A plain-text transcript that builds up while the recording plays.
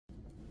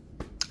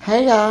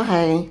Hey y'all,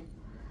 hey.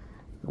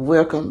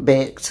 Welcome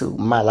back to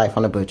My Life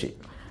on a Budget.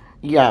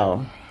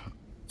 Y'all,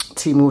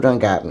 Temu done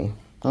got me,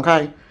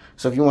 okay?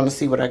 So if you want to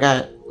see what I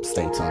got,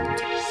 stay tuned.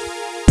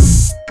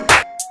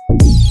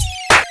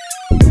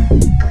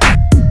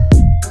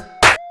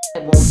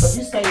 Well, so if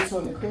you stay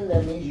tuned, clearly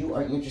that means you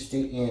are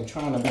interested in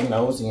trying to be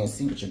nosy and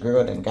see what your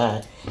girl done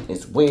got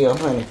as well,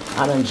 honey.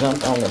 I done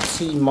jumped on the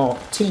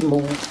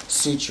Temu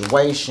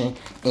situation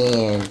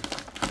and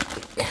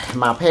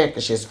my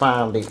package has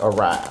finally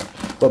arrived.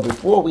 But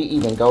before we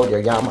even go there,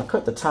 y'all, I'm going to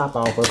cut the top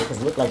off of it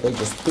because it looked like they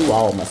just threw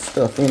all my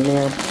stuff in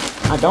there.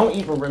 I don't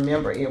even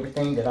remember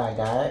everything that I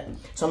got.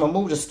 So I'm going to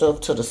move the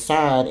stuff to the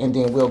side and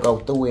then we'll go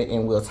through it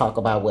and we'll talk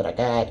about what I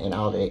got and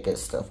all that good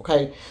stuff,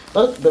 okay?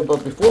 But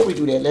before we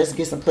do that, let's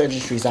get some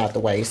pleasantries out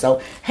the way.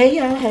 So, hey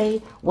y'all,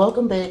 hey.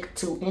 Welcome back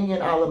to any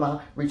and all of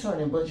my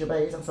returning budget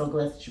bays. I'm so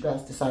glad that you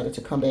guys decided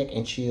to come back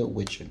and chill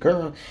with your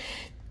girl.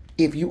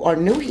 If you are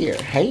new here,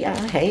 hey y'all,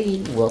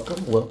 hey,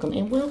 welcome, welcome,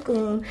 and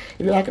welcome.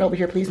 If you like it over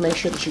here, please make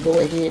sure that you go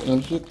ahead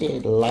and hit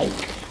that like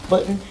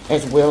button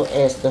as well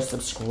as the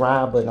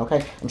subscribe button,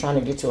 okay? I'm trying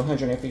to get to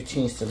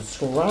 115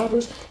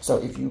 subscribers, so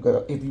if you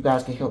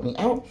guys can help me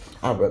out,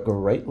 I would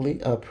greatly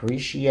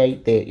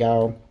appreciate that,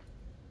 y'all.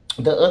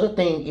 The other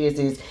thing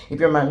is if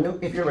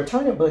you're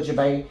returning budget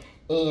bae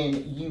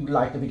and you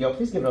like the video,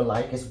 please give it a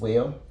like as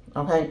well.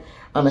 Okay,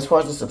 as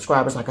far as the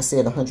subscribers, like I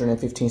said,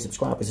 115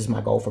 subscribers is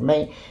my goal for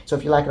May. So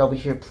if you like it over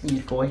here,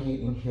 please go ahead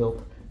and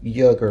help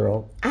your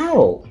girl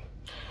out.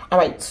 All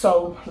right,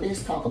 so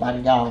let's talk about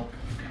it, y'all.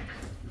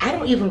 I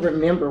don't even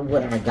remember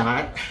what I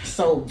got.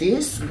 So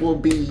this will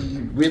be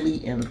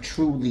really and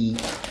truly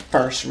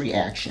first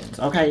reactions,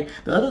 okay?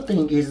 The other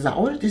thing is I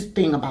ordered this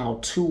thing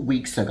about 2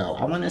 weeks ago.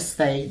 I want to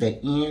say the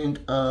end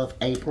of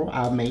April,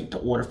 I made the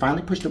order,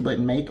 finally pushed the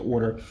button, made the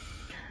order.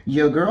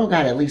 Your girl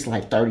got at least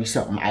like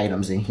 30-something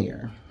items in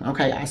here.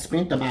 Okay, I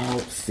spent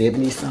about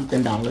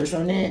 $70-something on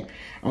that.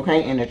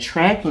 Okay, and the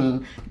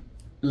tracking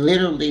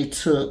literally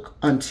took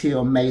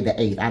until May the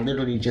 8th. I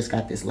literally just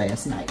got this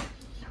last night.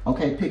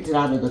 Okay, picked it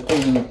out of the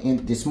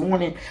thing this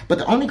morning. But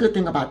the only good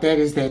thing about that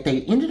is that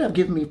they ended up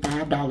giving me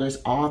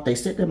 $5 off. They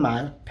said that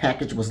my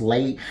package was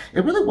late.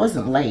 It really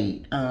wasn't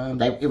late.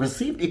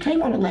 It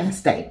came on the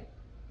last day.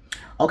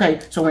 Okay,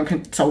 so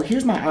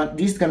here's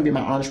these are gonna be my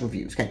honest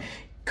reviews. Okay.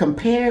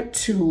 Compared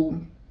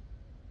to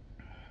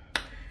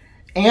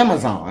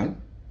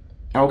Amazon,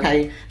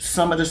 okay,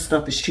 some of the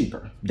stuff is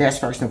cheaper. That's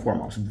first and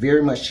foremost.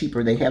 Very much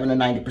cheaper. They having a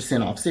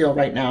 90% off sale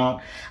right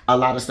now. A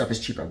lot of stuff is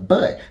cheaper.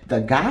 But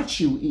the got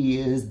you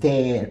is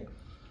that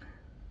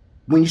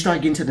when you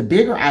start getting to the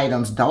bigger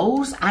items,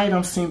 those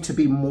items seem to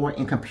be more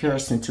in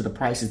comparison to the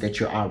prices that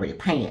you're already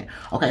paying.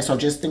 Okay, so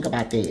just think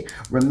about that.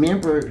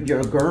 Remember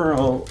your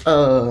girl,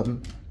 oh,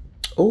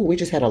 we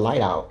just had a light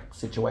out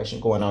situation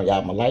going on,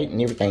 y'all. My light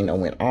and everything that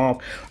went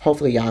off.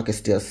 Hopefully, y'all can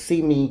still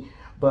see me.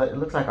 But it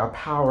looks like our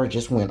power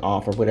just went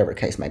off or whatever the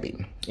case may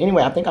be.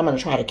 Anyway, I think I'm going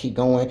to try to keep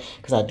going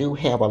because I do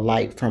have a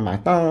light from my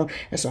phone.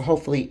 And so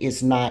hopefully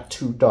it's not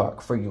too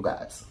dark for you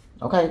guys.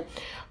 Okay?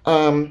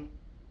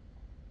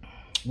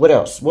 What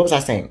else? What was I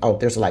saying? Oh,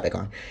 there's a light back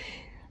on.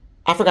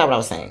 I forgot what I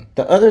was saying.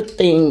 The other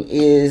thing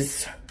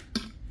is,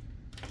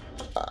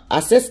 I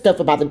said stuff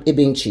about it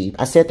being cheap.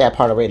 I said that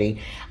part already.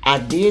 I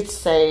did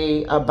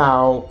say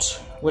about,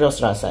 what else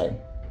did I say?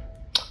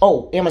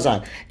 Oh,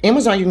 Amazon.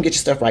 Amazon, you can get your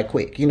stuff right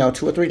quick. You know,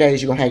 2 or 3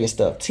 days, you're going to have your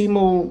stuff.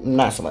 Temu,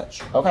 not so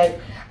much. Okay?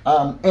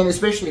 And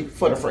especially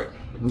for the free.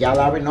 Y'all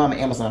already know I'm an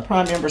Amazon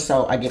Prime member,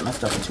 so I get my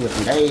stuff in 2 or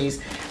 3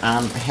 days.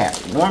 I'm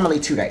happy. Normally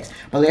 2 days.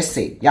 But let's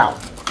see. Y'all.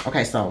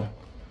 Okay, so.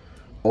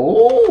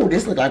 Oh,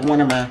 this looks like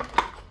one of my.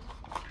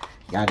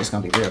 Y'all, this is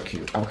going to be real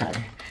cute. Okay.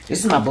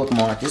 This is my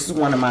bookmark. This is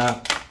one of my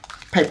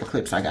paper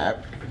clips I got.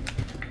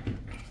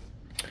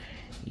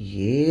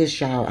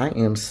 Yes, y'all, I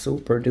am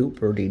super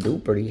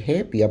duper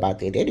happy about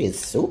that. That is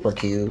super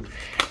cute.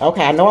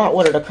 Okay, I know I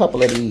ordered a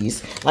couple of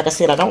these. Like I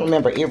said, I don't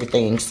remember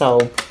everything, so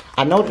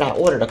I know that I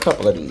ordered a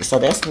couple of these. So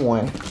that's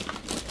one.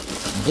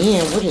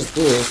 Then, what is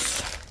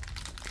this?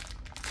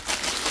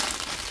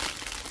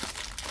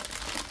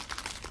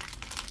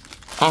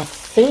 I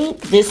think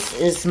this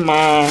is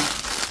my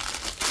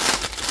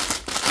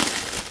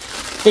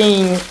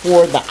thing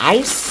for the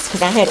ice,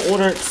 because I had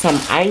ordered some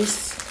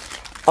ice.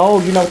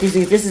 Oh, you know what this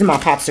is? This is my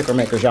popsicle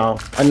makers, y'all.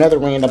 Another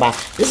random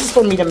box. This is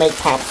for me to make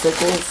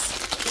popsicles.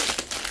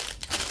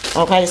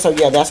 Okay, so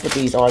yeah, that's what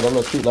these are. The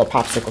little cute little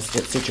popsicle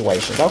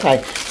situations.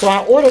 Okay, so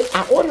I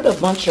ordered a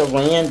bunch of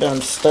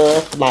random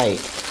stuff, like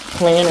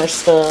planner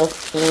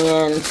stuff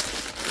and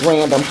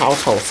random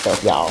household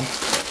stuff, y'all.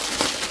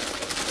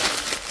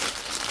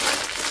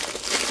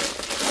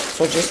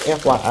 So just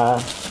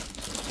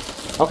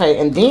FYI. Okay,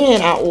 and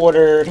then I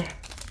ordered,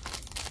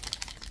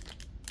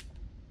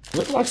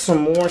 look like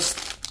some more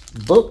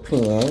book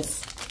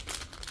pens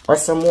or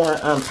some more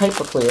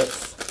paper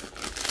clips.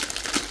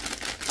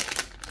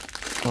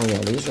 Oh yeah,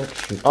 these are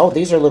cute. Oh,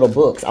 these are little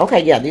books.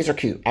 Okay, yeah, these are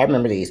cute. I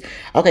remember these.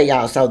 Okay,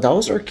 y'all, so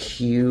those are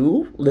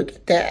cute. Look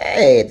at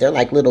that. They're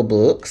like little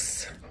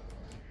books.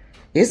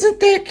 Isn't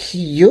that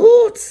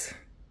cute?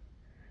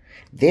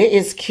 That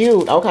is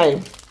cute.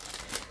 Okay.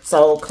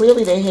 So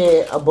clearly they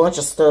had a bunch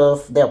of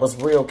stuff that was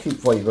real cute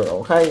for you, girl,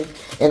 okay?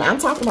 And I'm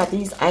talking about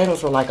these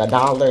items were like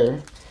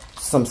 $1,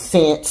 some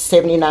cents,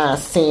 79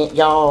 cents,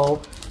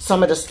 y'all.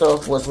 Some of the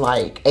stuff was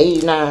like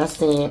 89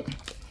 cents.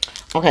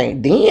 Okay,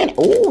 then,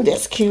 oh,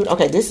 that's cute.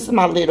 Okay, this is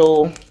my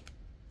little,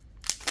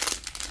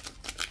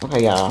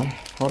 okay, y'all,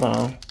 hold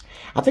on.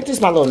 I think this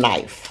is my little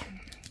knife.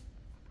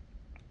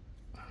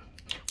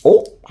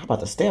 Oh, I'm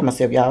about to stab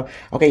myself, y'all.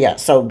 Okay, yeah,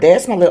 so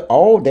that's my little,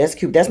 oh, that's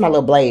cute. That's my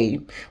little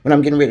blade when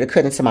I'm getting ready to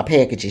cut into my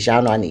packages.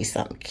 Y'all know I need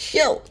something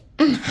cute.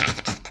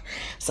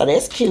 So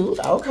that's cute,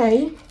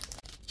 okay.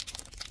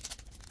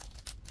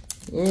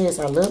 Yes,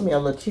 I love me a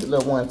little cute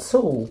little one,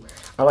 too.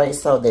 All right,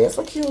 so that's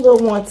a cute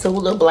little one, too,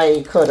 little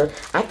blade cutter.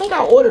 I think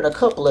I ordered a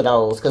couple of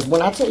those, because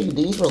when I tell you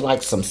these was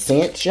like some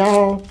cents,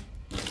 y'all,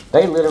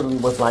 they literally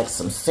was like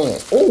some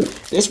cents. Oh,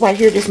 this right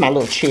here, this is my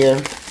little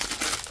chair.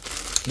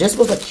 This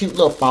was a cute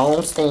little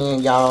phone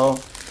stand, y'all,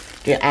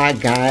 that I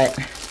got.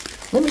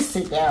 Let me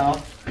sit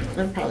down.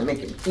 That'll probably make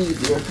it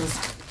easier.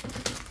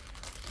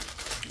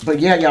 But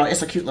yeah, y'all,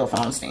 it's a cute little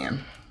phone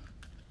stand.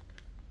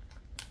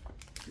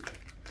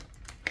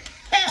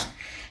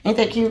 Ain't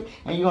that cute?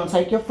 And you're going to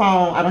take your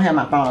phone. I don't have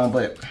my phone,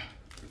 but,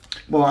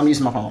 well, I'm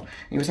using my phone.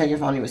 You would take your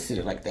phone, you would sit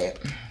it like that.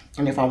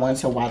 And if I wanted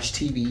to watch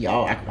TV,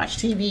 y'all, I could watch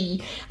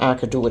TV. I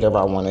could do whatever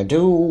I want to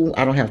do.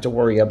 I don't have to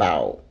worry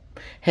about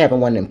having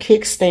one of them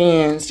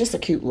kickstands. Just a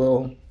cute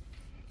little,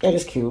 that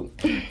is cute.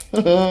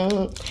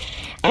 I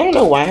don't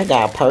know why I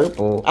got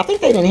purple. I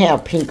think they didn't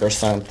have pink or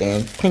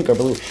something. Pink or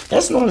blue.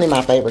 That's normally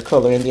my favorite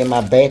color. And then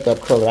my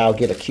backup color, I'll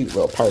get a cute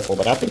little purple.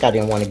 But I think I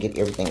didn't want to get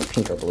everything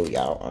pink or blue,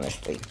 y'all,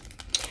 honestly.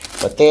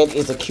 But that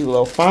is a cute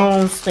little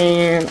phone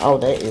stand. Oh,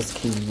 that is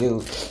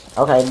cute.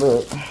 Okay,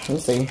 look. Let me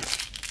see.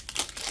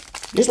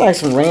 It's like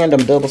some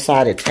random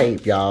double-sided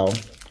tape, y'all.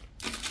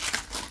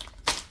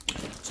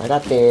 So I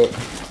got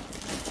that.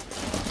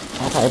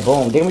 Okay,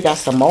 boom. Then we got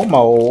some more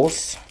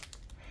molds.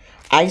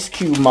 Ice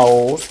cube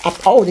molds.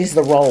 Oh, these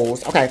are the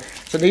rolls. Okay,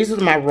 so these are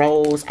my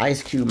rolls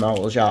ice cube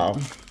molds, y'all.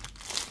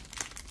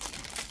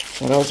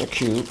 So those are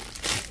cute.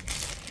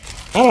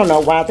 I don't know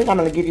why. I think I'm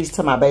going to give these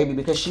to my baby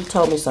because she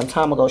told me some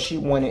time ago she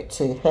wanted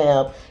to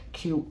have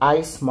cute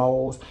ice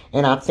molds.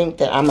 And I think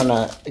that I'm going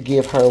to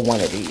give her one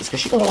of these. Because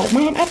she's going to be like,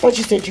 Mom, I thought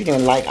you said you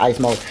didn't like ice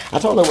molds. I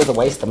told her it was a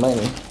waste of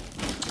money.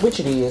 Which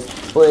it is.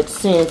 But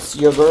since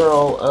your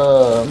girl,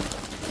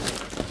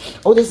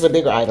 oh, this is a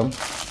bigger item.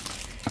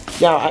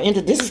 Y'all,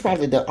 this is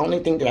probably the only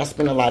thing that I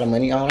spend a lot of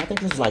money on. I think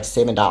this is like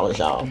 $7,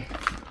 y'all.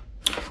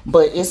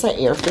 But it's an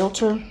air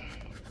filter.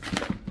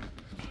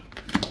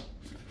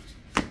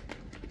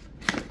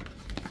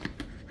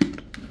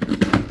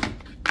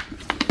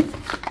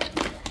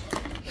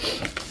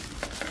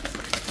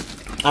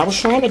 I was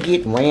trying to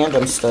get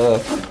random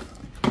stuff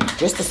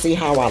just to see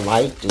how I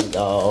liked it,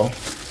 y'all.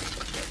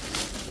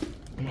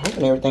 I'm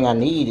hoping everything I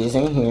need is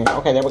in here.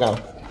 Okay, there we go.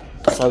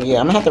 So, yeah,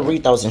 I'm going to have to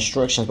read those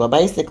instructions. But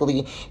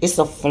basically, it's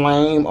a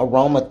flame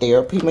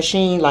aromatherapy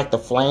machine. Like, the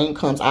flame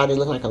comes out. It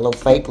looks like a little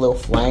fake little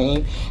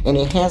flame. And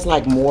it has,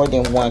 like, more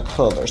than one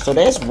color. So,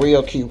 that's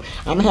real cute.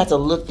 I'm going to have to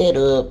look that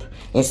up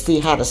and see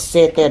how to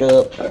set that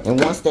up. And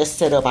once that's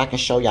set up, I can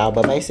show y'all.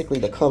 But basically,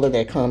 the color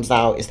that comes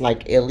out is,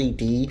 like,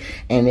 LED.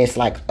 And it's,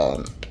 like,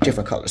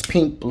 different colors.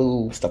 Pink,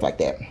 blue, stuff like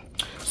that.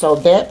 So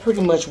that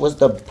pretty much was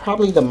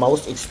probably the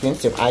most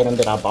expensive item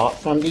that I bought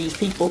from these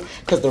people.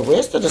 Because the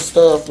rest of the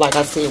stuff, like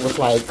I said, was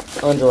like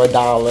under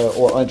 $1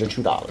 or under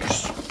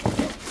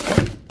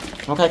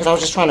 $2. Okay, because I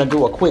was just trying to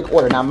do a quick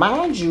order. Now,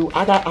 mind you,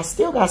 I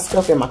still got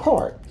stuff in my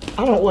cart.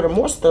 I don't order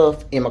more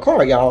stuff in my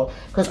cart, y'all.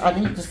 Because I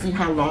need to see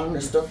how long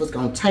this stuff was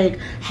going to take.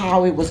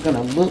 How it was going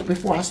to look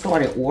before I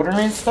started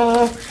ordering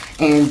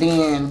stuff. And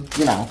then,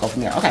 you know, go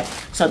from there. Okay,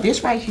 so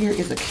this right here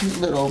is a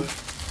cute little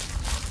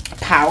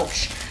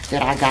pouch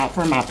that I got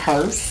for my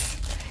purse,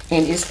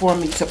 and it's for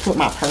me to put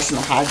my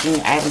personal hygiene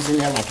items in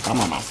there, like if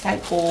I'm on my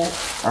cycle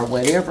or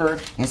whatever.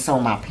 And so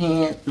my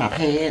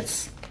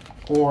pads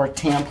or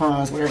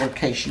tampons, whatever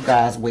case you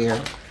guys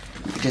wear,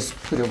 just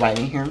put it right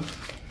in here.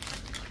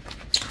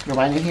 Put it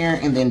right in here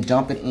and then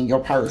dump it in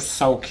your purse.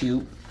 So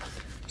cute.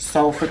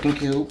 So freaking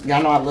cute.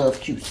 Y'all know I love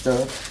cute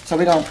stuff. So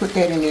we're going to put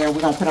that in there. We're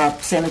going to put our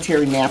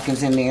sanitary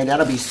napkins in there.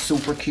 That'll be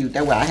super cute.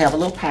 That way I have a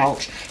little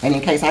pouch. And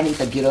in case I need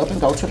to get up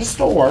and go to the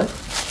store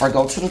or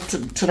go to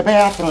the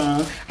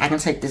bathroom, I can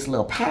take this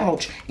little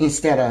pouch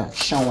instead of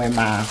showing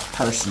my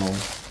personal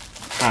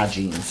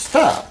hygiene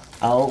stuff.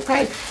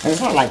 Okay? And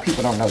it's not like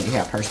people don't know you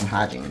have personal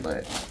hygiene,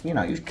 but, you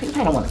know, you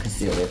kind of want to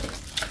conceal it.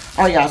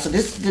 All right, y'all. So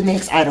this is the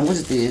next item. What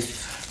is this?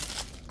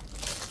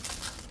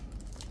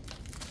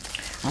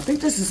 I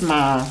think this is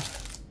my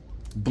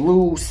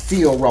blue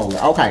seal roller.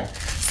 Okay,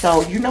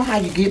 so you know how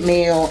you get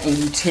mail and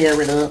you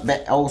tear it up,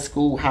 that old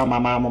school, how my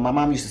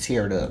mom used to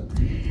tear it up.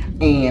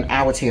 And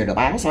I would tear it up.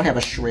 I also have a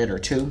shredder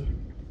too.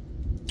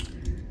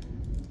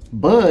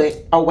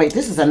 But, oh wait,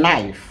 this is a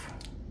knife.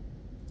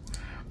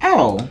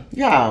 Oh,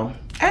 y'all,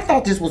 I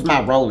thought this was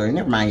my roller.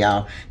 Never mind,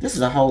 y'all. This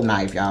is a whole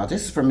knife, y'all.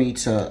 This is for me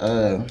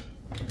to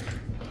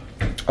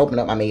open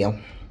up my mail.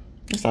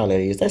 That's all that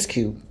is. That's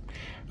cute.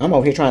 I'm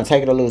over here trying to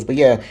take it or lose. But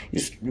yeah,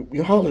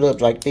 you hold it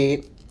up like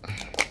that.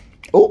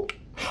 Oh.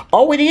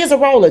 Oh, it is a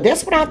roller.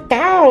 That's what I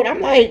thought.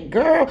 I'm like,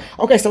 girl.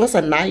 Okay, so it's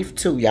a knife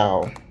too,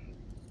 y'all.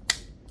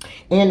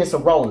 And it's a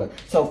roller.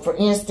 So, for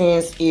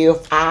instance,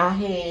 if I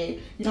had,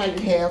 you know, you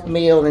have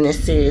mail and it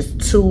says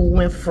to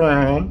and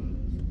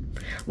from,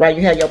 right?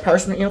 You have your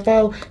personal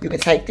info. You can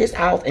take this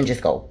off and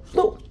just go,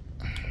 bloop.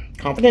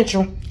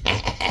 Confidential.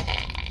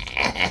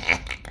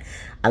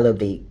 I love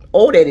that.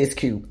 Oh, that is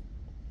cute.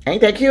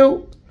 Ain't that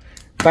cute?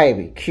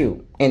 Baby,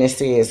 cute. And it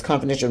says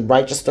confidential.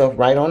 Write your stuff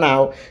right on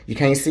out. You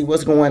can't see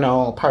what's going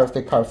on.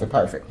 Perfect, perfect,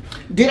 perfect.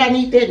 Did I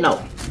need that?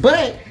 No.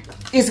 But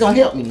it's going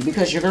to help me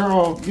because your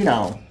girl, you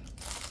know,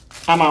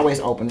 I'm always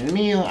opening the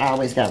mail. I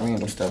always got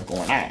random stuff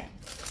going on.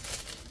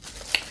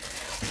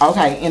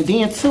 Okay, and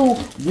then too,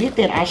 with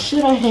that, I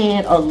should have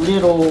had a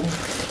little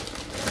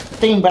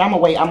thing, but I'm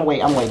gonna wait. Don't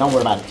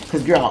worry about it.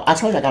 Because, girl, I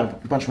told you I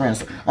got a bunch of random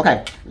stuff.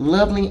 Okay,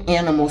 Lovely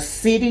Animal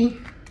City.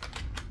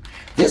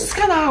 This is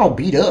kind of all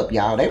beat up,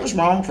 y'all. They was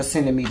wrong for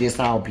sending me this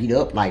all beat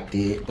up like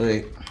that,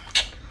 but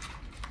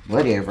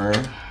whatever.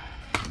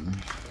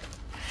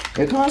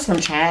 It comes from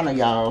China,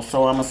 y'all,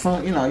 so I'm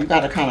assuming, you know, you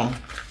got to kind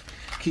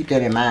of keep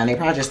that in mind. They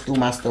probably just threw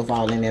my stuff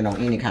all in there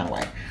on any kind of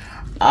way.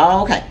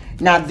 Okay,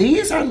 now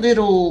these are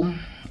little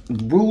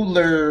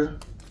ruler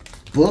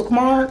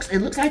bookmarks. It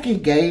looks like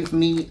it gave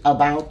me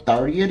about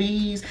 30 of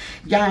these.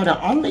 Y'all,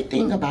 the only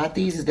thing about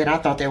these is that I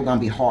thought they were going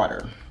to be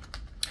harder.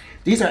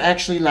 These are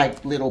actually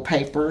like little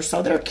papers,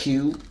 so they're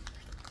cute.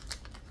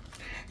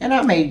 And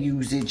I may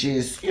use it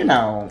just, you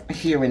know,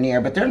 here and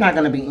there, but they're not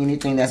going to be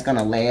anything that's going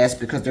to last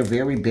because they're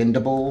very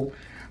bendable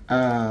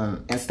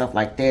and stuff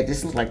like that.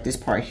 This looks like this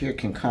part here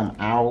can come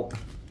out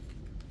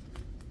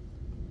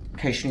in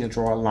case you need to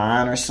draw a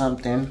line or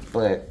something,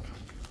 but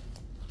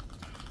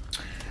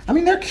I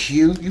mean, they're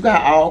cute. You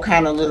got all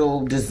kind of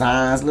little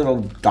designs, little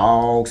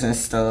dogs and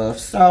stuff.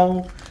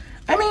 So,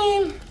 I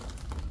mean,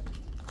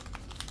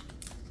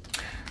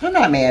 I'm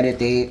not mad at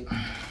that.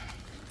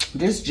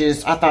 This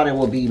just, I thought it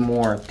would be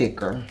more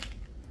thicker.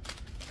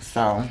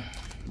 So,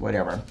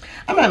 whatever.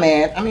 I'm not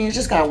mad. I mean, it's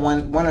just got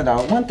one of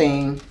those. One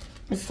thing,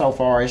 so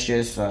far, it's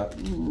just,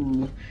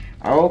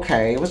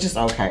 okay. It was just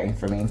okay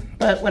for me.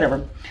 But,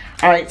 whatever.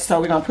 All right,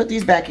 so we're going to put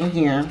these back in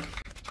here.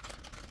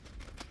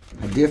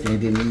 I definitely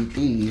didn't need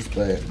these,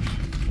 but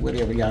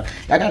whatever, y'all.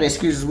 I got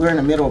excuses. We're in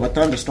the middle of a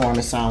thunderstorm,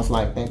 it sounds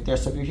like back there.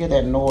 So if you hear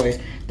that noise,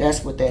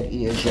 that's what that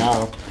is,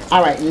 y'all.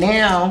 All right,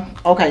 now,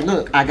 okay,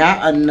 look. I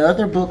got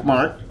another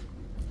bookmark.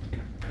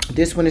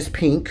 This one is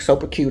pink.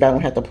 Super cute. I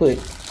don't have to put,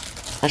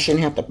 I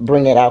shouldn't have to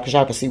bring that out because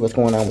y'all can see what's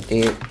going on with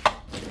it.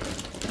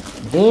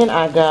 Then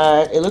I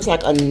got, it looks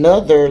like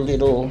another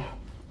little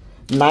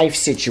knife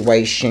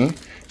situation.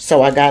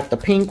 So I got the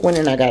pink one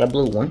and I got a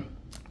blue one.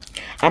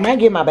 I might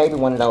give my baby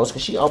one of those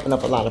because she opened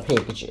up a lot of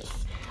packages.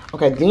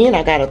 Okay, then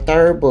I got a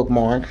third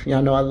bookmark.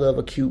 Y'all know I love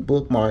a cute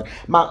bookmark.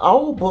 My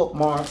old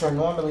bookmarks are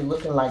normally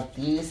looking like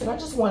this, and I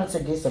just wanted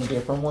to get some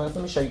different ones.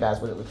 Let me show you guys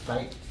what it looks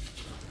like.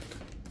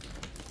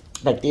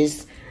 Like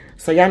this.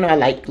 So y'all know I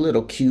like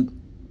little cute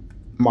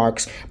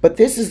marks. But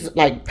this is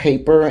like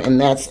paper, and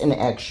that's an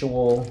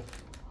actual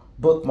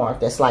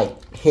bookmark that's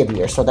like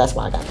heavier. So that's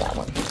why I got that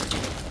one.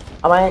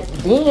 Alright,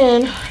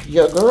 then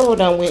your girl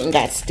done went and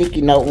got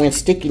sticky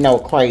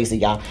note crazy,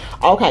 y'all.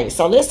 Okay,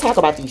 so let's talk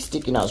about these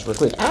sticky notes real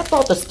quick. I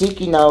thought the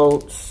sticky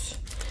notes,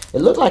 it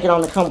looked like it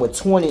only come with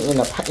 20 in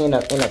a thing.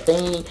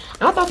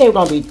 I thought they were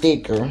gonna be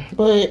thicker,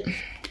 but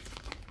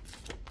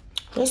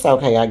it's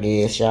okay, I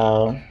guess,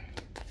 y'all.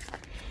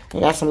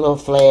 We got some little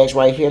flags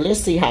right here. Let's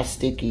see how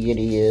sticky it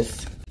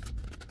is.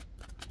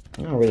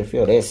 I don't really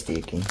feel that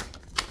sticky.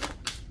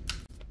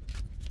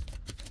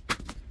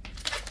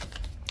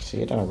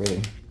 See, it don't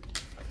really.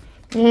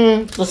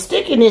 The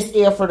stickiness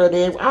effort of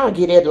it, I'll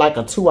get it like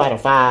a 2 out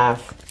of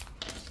 5.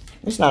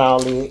 It's not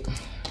all it.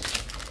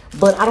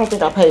 But I don't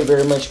think I paid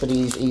very much for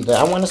these either.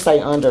 I want to say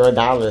under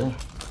 $1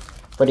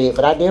 for that.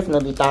 But I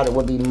definitely thought it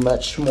would be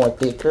much more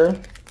thicker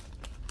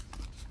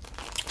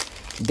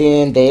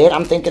than that.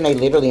 I'm thinking they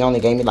literally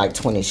only gave me like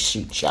 20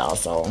 sheets, y'all.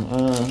 So,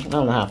 I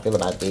don't know how I feel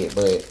about that.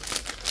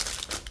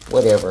 But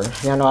whatever.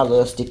 Y'all know I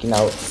love sticky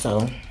notes.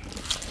 So,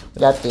 we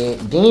got that.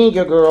 Then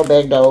your girl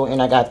back though,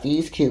 and I got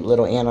these cute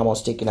little animal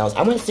sticky notes.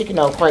 I went sticky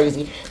note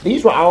crazy.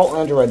 These were all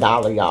under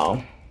 $1,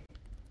 y'all.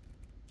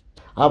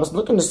 I was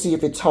looking to see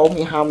if it told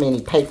me how many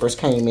papers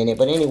came in it,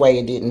 but anyway,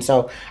 it didn't.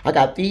 So I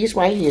got these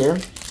right here.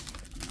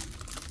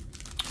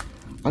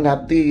 I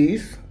got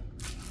these.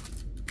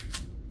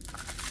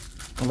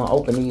 I'm gonna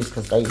open these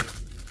because they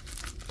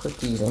put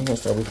these in here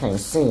so we can't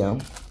see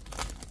them.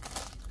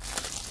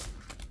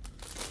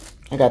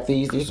 I got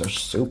these. These are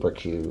super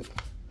cute.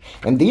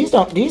 And these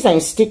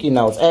ain't sticky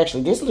notes,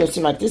 actually. This looks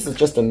like this is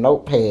just a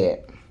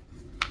notepad.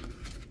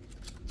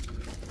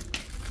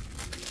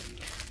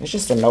 It's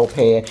just a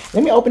notepad.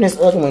 Let me open this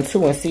other one,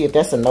 too, and see if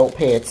that's a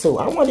notepad, too.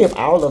 I wonder if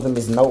all of them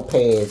is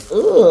notepads.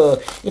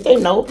 Ugh. If they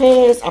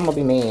notepads, I'm going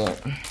to be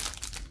mad.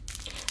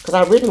 Because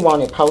I really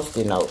wanted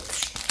Post-it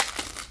notes.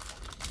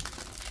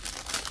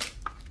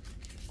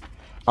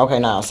 Okay,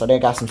 now, so they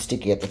got some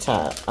sticky at the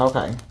top.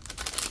 Okay.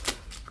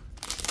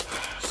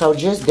 So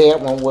just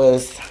that one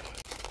was...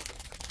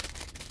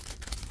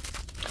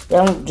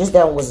 Just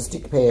that one was a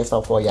sticker pad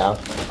so far, y'all.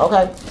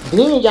 Okay.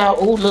 Then, y'all,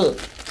 oh, look.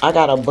 I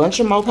got a bunch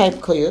of more paper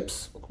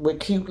clips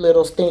with cute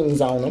little things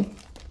on them.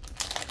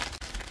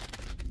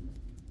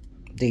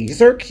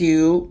 These are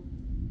cute.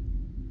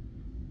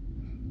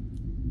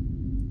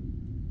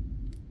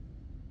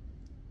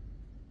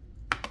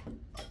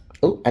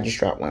 Oh, I just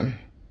dropped one.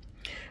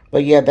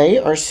 But yeah, they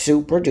are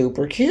super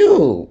duper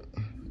cute.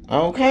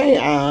 Okay,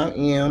 I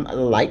am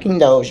liking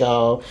those,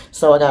 y'all.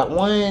 So I got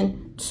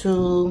 1,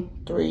 2,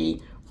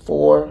 3,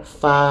 4,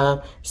 5,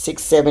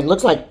 6, 7.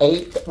 Looks like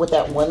 8 with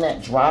that one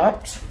that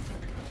dropped.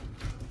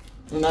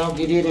 And I'll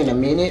get it in a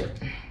minute.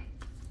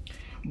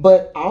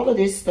 But all of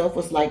this stuff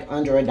was like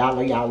under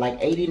 $1, y'all. Like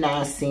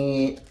 89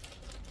 cents.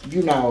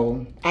 You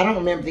know, I don't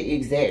remember the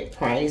exact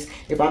price.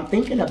 If I'm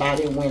thinking about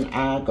it when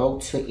I go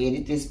to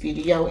edit this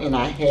video and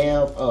I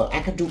have,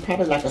 I could do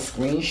probably like a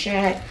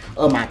screenshot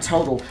of my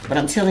total. But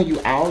I'm telling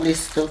you, all this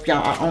stuff,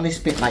 y'all, I only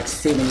spent like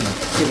 70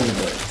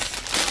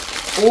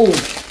 bucks.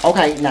 Oh,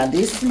 okay. Now,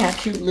 this is my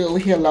cute little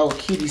Hello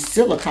Kitty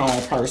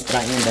silicone purse that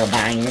I ended up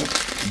buying.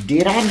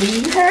 Did I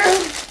need her?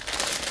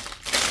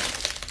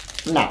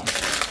 No.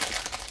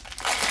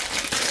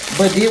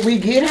 But did we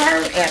get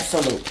her?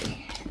 Absolutely.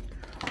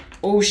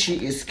 Oh,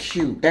 she is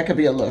cute. That could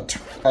be a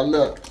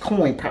little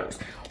coin purse.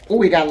 Oh,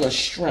 we got a little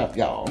strap,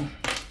 y'all.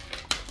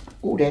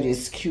 Oh, that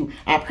is cute.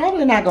 I'm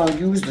probably not going to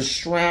use the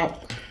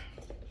strap.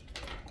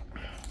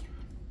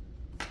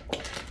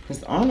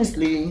 Because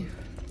honestly,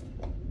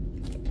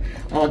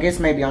 oh, I guess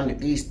maybe on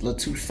these little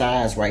 2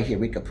 sides right here,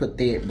 we could put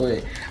that.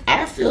 But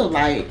I feel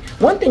like,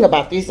 one thing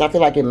about this, I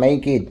feel like it may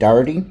get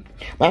dirty.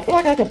 But I feel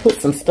like I could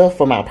put some stuff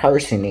for my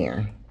purse in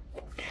there.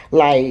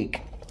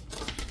 Like,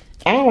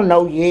 I don't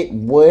know yet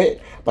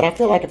what. But I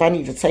feel like if I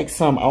need to take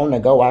some on the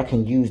go, I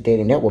can use that.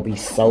 And that will be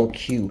so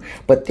cute.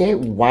 But that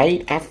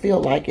white, I feel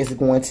like it's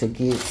going to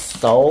get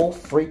so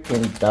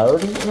freaking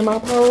dirty in my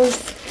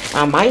purse.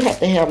 I might have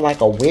to have like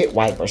a wet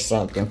wipe or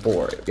something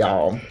for it,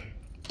 y'all.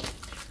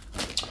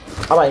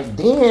 Alright,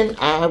 then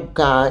I've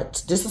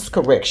got, this is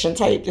correction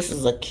tape. This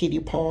is a kitty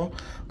paw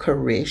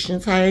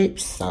correction tape.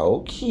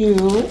 So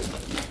cute.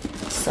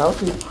 So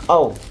cute.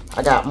 Oh,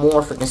 I got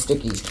more freaking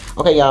stickies.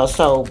 Okay, y'all.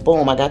 So,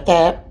 boom, I got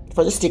that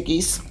for the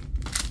stickies.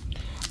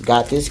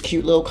 Got this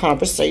cute little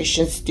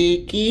conversation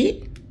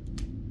sticky.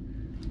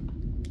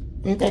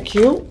 Ain't that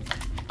cute?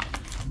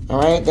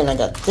 Alright, then I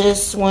got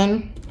this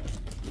one.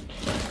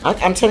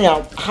 I'm telling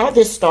y'all, how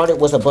this started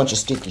was a bunch of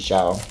stickies,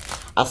 y'all.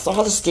 I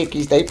saw the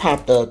stickies, they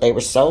popped up, they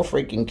were so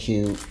freaking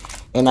cute,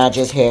 and I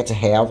just had to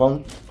have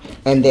them.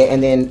 And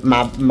then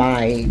my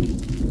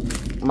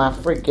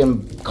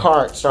freaking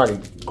cart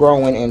started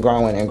growing and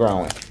growing and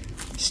growing.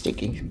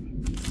 Sticky.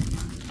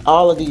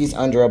 All of these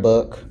under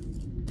 $1.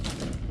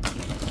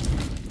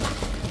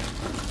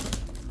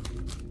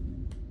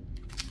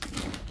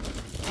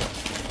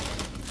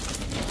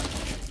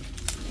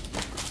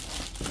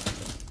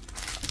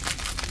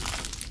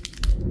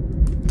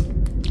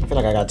 I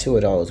feel like I got 2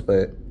 of those,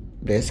 but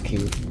that's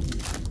cute.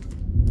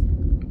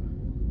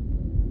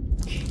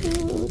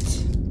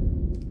 Cute.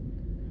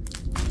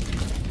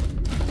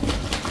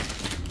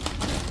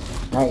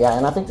 Alright, y'all,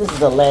 and I think this is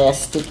the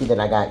last sticky that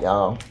I got,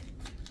 y'all.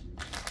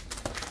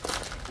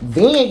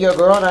 Then your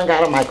girl done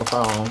got a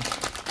microphone.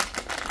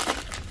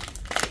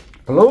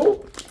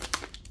 Blue?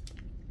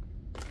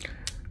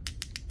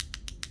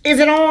 Is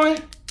it on?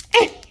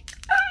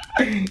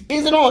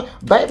 Is it on?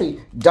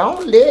 Baby,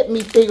 don't let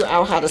me figure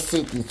out how to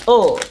set these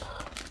up.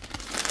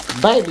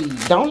 Baby,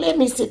 don't let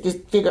me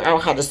figure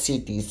out how to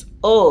set these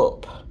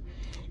up.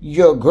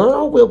 Your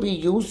girl will be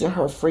using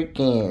her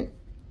freaking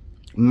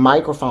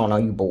microphone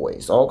on you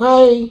boys,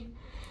 okay?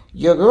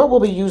 Your girl will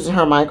be using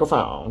her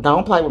microphone.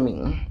 Don't play with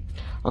me.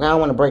 Okay, I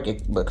don't want to break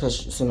it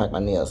because it seems like my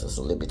nails is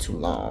a little bit too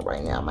long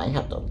right now. I might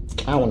have to,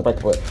 I don't want to break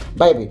it,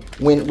 but baby,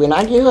 when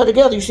I get her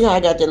together, you see how I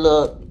got that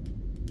little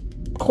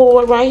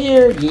cord right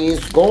here?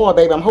 Yes, God,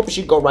 baby. I'm hoping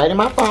she go right in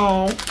my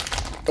phone.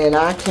 And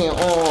I can,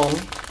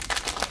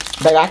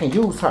 baby, I can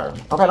use her.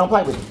 Okay, don't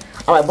play with me.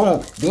 Alright,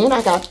 boom. Then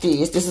I got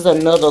this. This is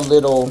another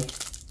little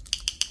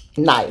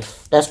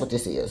knife. That's what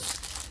this is.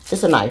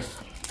 It's a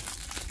knife.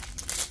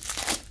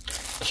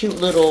 Cute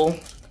little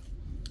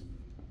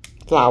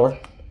flower.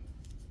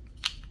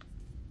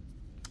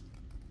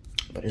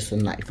 But it's a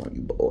knife on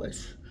you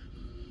boys.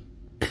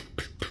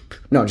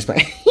 No, I'm just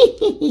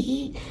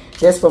playing.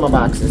 That's for my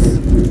boxes.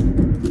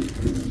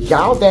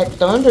 Y'all, that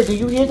thunder. Do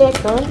you hear that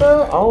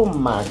thunder? Oh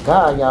my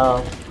God,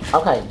 y'all.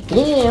 Okay,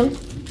 then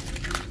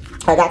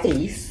I got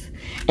these.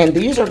 And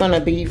these are going to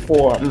be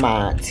for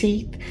my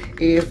teeth.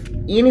 If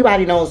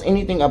anybody knows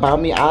anything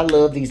about me, I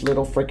love these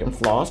little freaking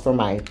floss for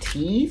my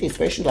teeth.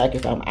 Especially like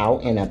if I'm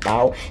out and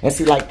about. And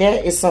see, like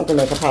that is something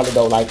that could probably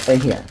go like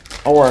in here.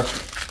 Or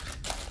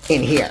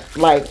in here.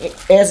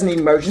 Like as an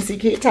emergency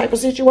kit type of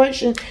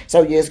situation.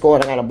 So yes,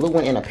 God, I got a blue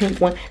one and a pink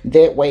one.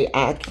 That way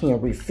I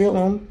can refill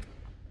them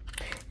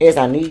as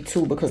I need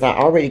to, because I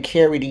already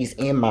carry these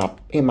in my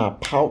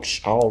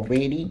pouch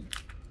already.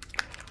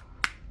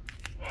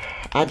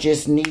 I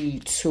just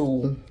need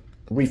to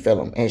refill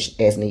them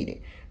as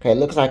needed. Okay, it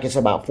looks like it's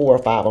about 4 or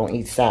 5 on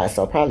each side,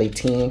 so probably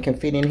 10 can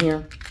fit in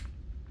here.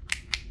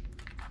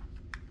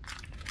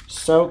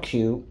 So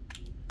cute.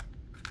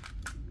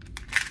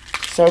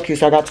 So cute.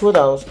 So I got 2 of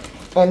those.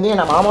 And then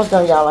I'm almost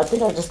done, y'all. I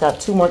think I just got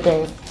 2 more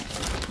things.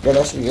 Yeah,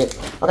 that's it.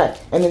 Okay,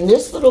 and then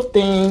this little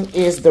thing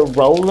is the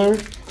roller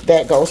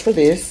that goes for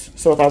this.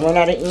 So if I run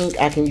out of ink,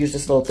 I can use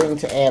this little thing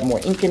to add more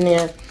ink in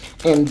there.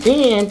 And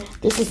then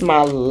this is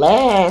my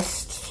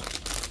last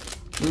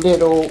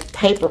little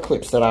paper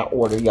clips that I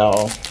ordered,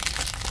 y'all.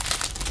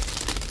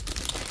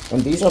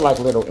 And these are like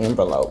little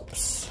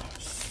envelopes.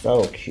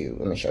 So cute.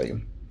 Let me show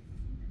you.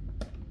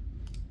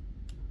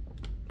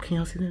 Can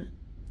y'all see that?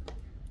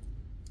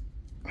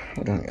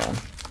 Hold on, y'all.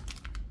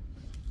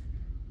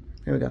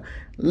 Here we go.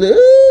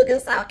 Look,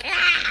 it's so cute.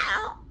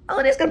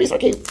 Oh, that's gonna be so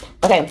cute.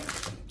 Okay.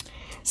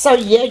 So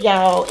yeah,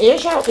 y'all.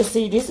 As y'all can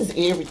see, this is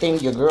everything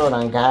your girl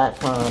done got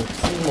from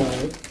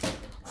Temu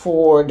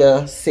for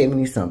the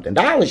 $70-something,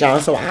 y'all.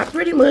 So I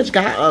pretty much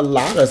got a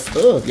lot of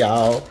stuff,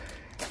 y'all.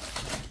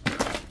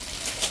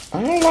 A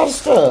lot of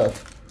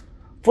stuff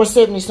for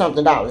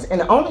 $70-something.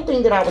 And the only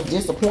thing that I was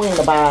disappointed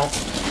about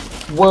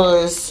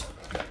was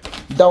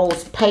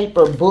those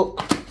paper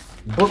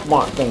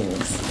bookmark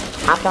things.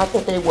 I thought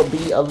that they would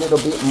be a little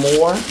bit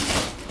more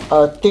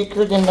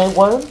thicker than they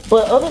were.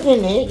 But other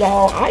than that,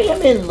 y'all, I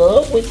am in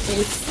love with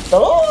this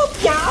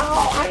stuff,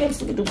 y'all. I am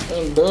super duper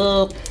in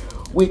love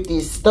with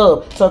this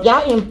stuff. So if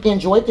y'all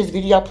enjoyed this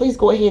video, please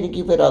go ahead and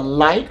give it a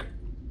like.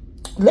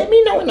 Let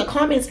me know in the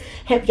comments,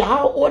 have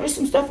y'all ordered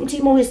some stuff from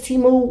Temu? Has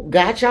Temu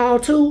got y'all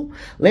too?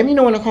 Let me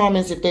know in the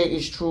comments if that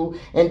is true.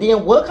 And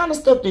then what kind of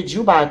stuff did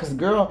you buy? Because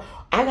girl,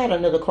 I got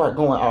another cart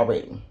going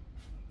already.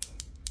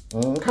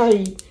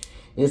 Okay.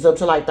 It's up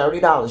to like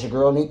 $30. Your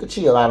girl need to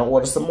chill. I don't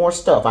order some more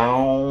stuff. I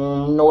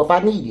don't know if I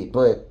need it,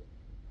 but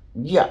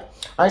yeah.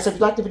 All right, so if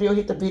you like the video,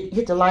 hit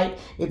the like.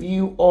 If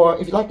you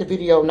like the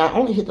video, not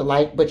only hit the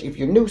like, but if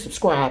you're new,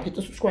 subscribe. Hit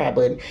the subscribe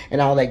button and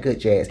all that good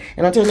jazz.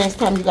 And until next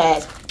time, you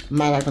guys,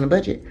 my life on a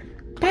budget.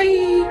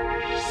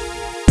 Bye.